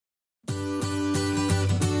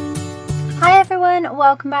everyone,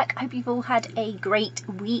 welcome back. I hope you've all had a great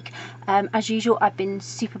week. As usual, I've been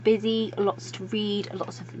super busy, lots to read,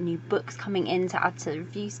 lots of new books coming in to add to the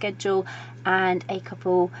review schedule, and a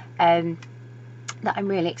couple that I'm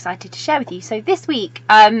really excited to share with you. So this week,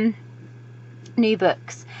 new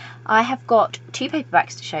books. I have got two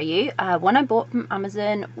paperbacks to show you. One I bought from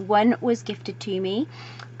Amazon, one was gifted to me,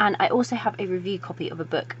 and I also have a review copy of a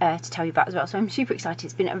book to tell you about as well. So I'm super excited.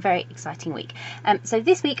 It's been a very exciting week. So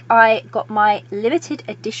this week I got my limited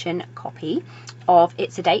edition copy of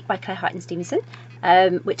It's a Date by Highton-Stevenson,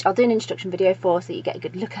 which I'll do an instruction video for so you get a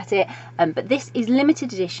good look at it. But this is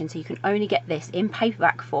limited edition, so you can only get this in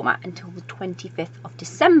paperback format until the 25th of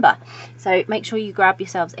December. So make sure you grab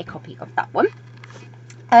yourselves a copy of that one.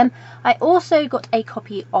 I also got a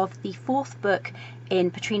copy of the fourth book in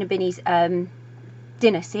Petrina Binney's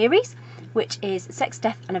dinner series, which is Sex,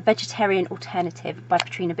 Death and a Vegetarian Alternative by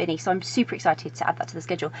Petrina Binney. So I'm super excited to add that to the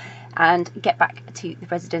schedule and get back to the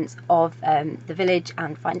residents of the village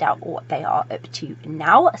and find out what they are up to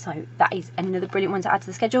now. So that is another brilliant one to add to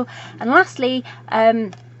the schedule. And lastly,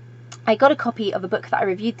 I got a copy of a book that I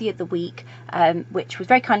reviewed the other week, which was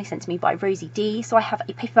very kindly sent to me by Rosy D. So I have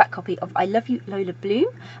a paperback copy of I Love You, Lola,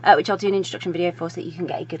 which I'll do an instruction video for so that you can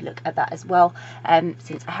get a good look at that as well,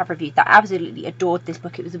 since I have reviewed that. I absolutely adored this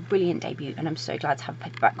book. It was a brilliant debut and I'm so glad to have a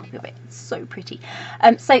paperback copy of it. It's so pretty.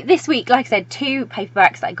 So this week, like I said, two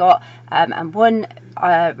paperbacks that I got and one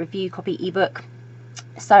review copy ebook.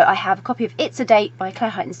 So I have a copy of It's a Date by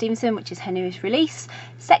Highton-Stevenson, which is her newest release,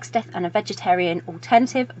 Sex, Death and a Vegetarian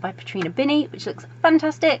Alternative by Petrina Binney, which looks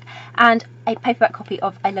fantastic, and a paperback copy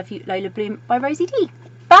of I Love You, Lola by Rosy D.